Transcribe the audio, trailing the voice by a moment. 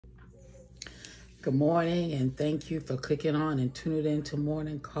Good morning, and thank you for clicking on and tuning in to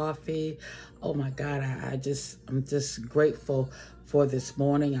Morning Coffee. Oh my God, I'm just grateful for this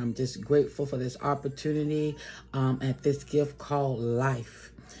morning. I'm just grateful for this opportunity at this gift called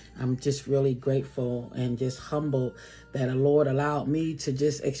life. I'm just really grateful and just humble that the Lord allowed me to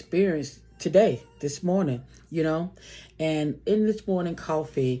just experience today, this morning, And in this morning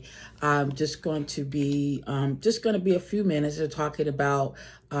coffee, I'm just going to be a few minutes of talking about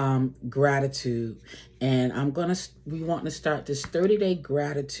gratitude. And we want to start this 30-day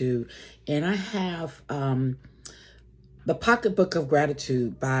gratitude. And I have the Pocketbook of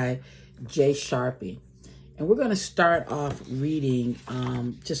Gratitude by Jay Sharpie. And we're going to start off reading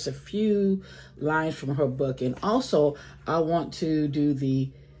just a few lines from her book. And also, I want to do the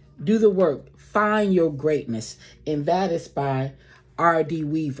work, Find Your Greatness. And that is by R.D.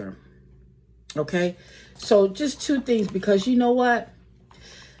 Weaver. Okay? So just two things, because you know what?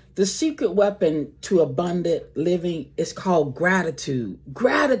 The secret weapon to abundant living is called gratitude.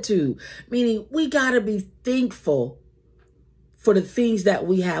 Gratitude, meaning we got to be thankful for the things that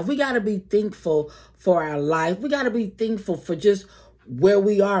we have. We got to be thankful for our life. We got to be thankful for just where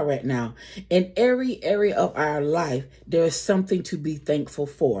we are right now. In every area of our life, there is something to be thankful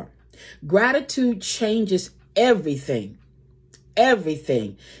for. Gratitude changes everything.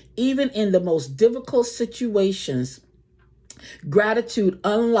 Everything. Even in the most difficult situations, gratitude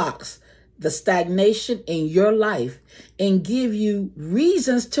unlocks the stagnation in your life and give you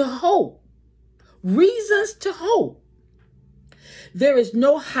reasons to hope. Reasons to hope. There is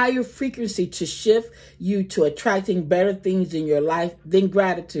no higher frequency to shift you to attracting better things in your life than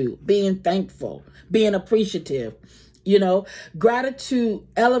gratitude, being thankful, being appreciative. Gratitude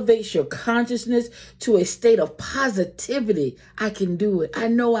elevates your consciousness to a state of positivity. I can do it. I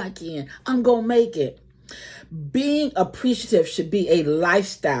know I can. I'm going to make it. Being appreciative should be a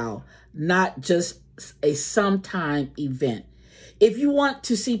lifestyle, not just a sometime event. If you want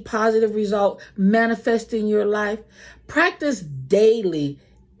to see positive results manifest in your life, practice daily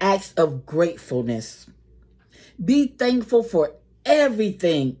acts of gratefulness. Be thankful for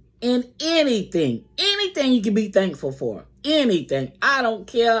everything and anything. Anything you can be thankful for. Anything. I don't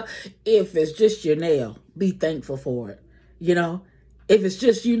care if it's just your nail. Be thankful for it. If it's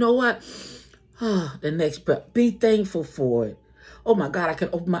just, you know what? The next breath. Be thankful for it. Oh my God, I can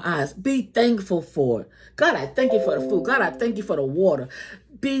open my eyes. Be thankful for it. God, I thank you for the food. God, I thank you for the water.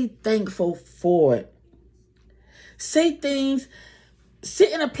 Be thankful for it. Say things,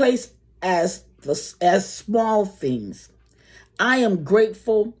 sit in a place as small things. I am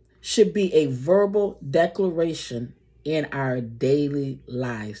grateful should be a verbal declaration in our daily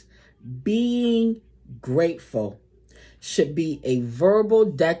lives. Being grateful should be a verbal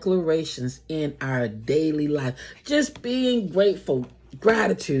declarations in our daily life. Just being grateful.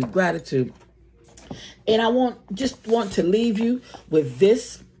 Gratitude. And I want to leave you with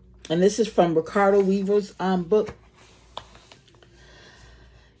this. And this is from Ricardo Weaver's book.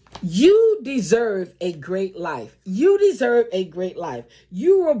 You deserve a great life. You deserve a great life.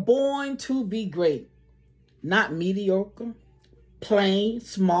 You were born to be great, not mediocre, plain,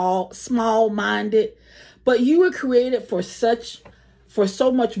 small-minded, but you were created for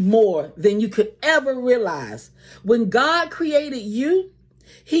so much more than you could ever realize. When God created you,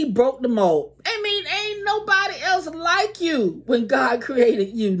 he broke the mold. Ain't nobody else like you. When God created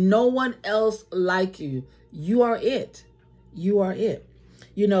you, no one else like you. You are it. You are it.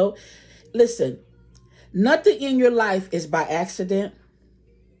 Listen, nothing in your life is by accident,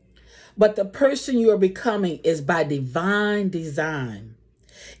 but the person you are becoming is by divine design.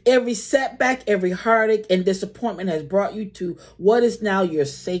 Every setback, every heartache and disappointment has brought you to what is now your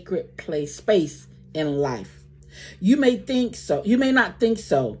sacred space in life. You may think so. You may not think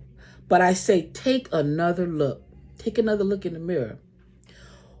so, but I say take another look. Take another look in the mirror.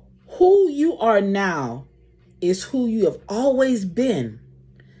 Who you are now is who you have always been,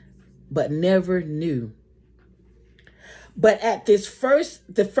 but never knew. But at the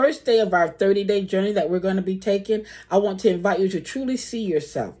first day of our 30-day journey that we're going to be taking, I want to invite you to truly see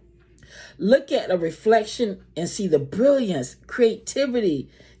yourself. Look at a reflection and see the brilliance, creativity,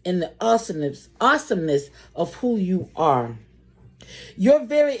 and the awesomeness of who you are. Your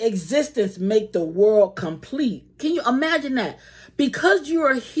very existence makes the world complete. Can you imagine that? Because you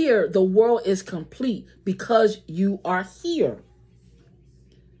are here, the world is complete because you are here.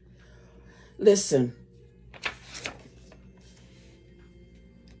 Listen,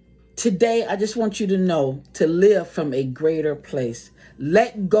 today I just want you to know to live from a greater place.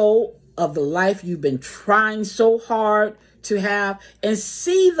 Let go of the life you've been trying so hard to have and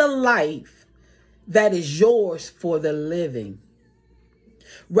see the life that is yours for the living.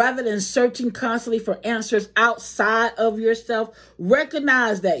 Rather than searching constantly for answers outside of yourself,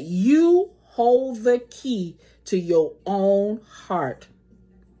 recognize that you hold the key to your own heart.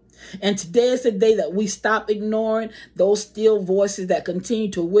 And today is the day that we stop ignoring those still voices that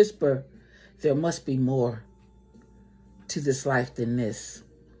continue to whisper, there must be more to this life than this.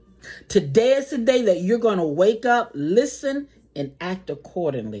 Today is the day that you're going to wake up, listen, and act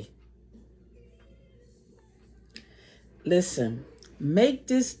accordingly. Listen, make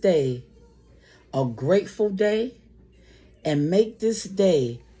this day a grateful day, and make this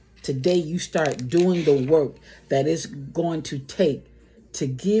day today you start doing the work that is going to take to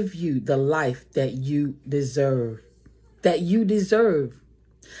give you the life that you deserve.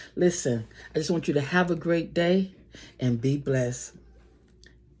 Listen, I just want you to have a great day and be blessed.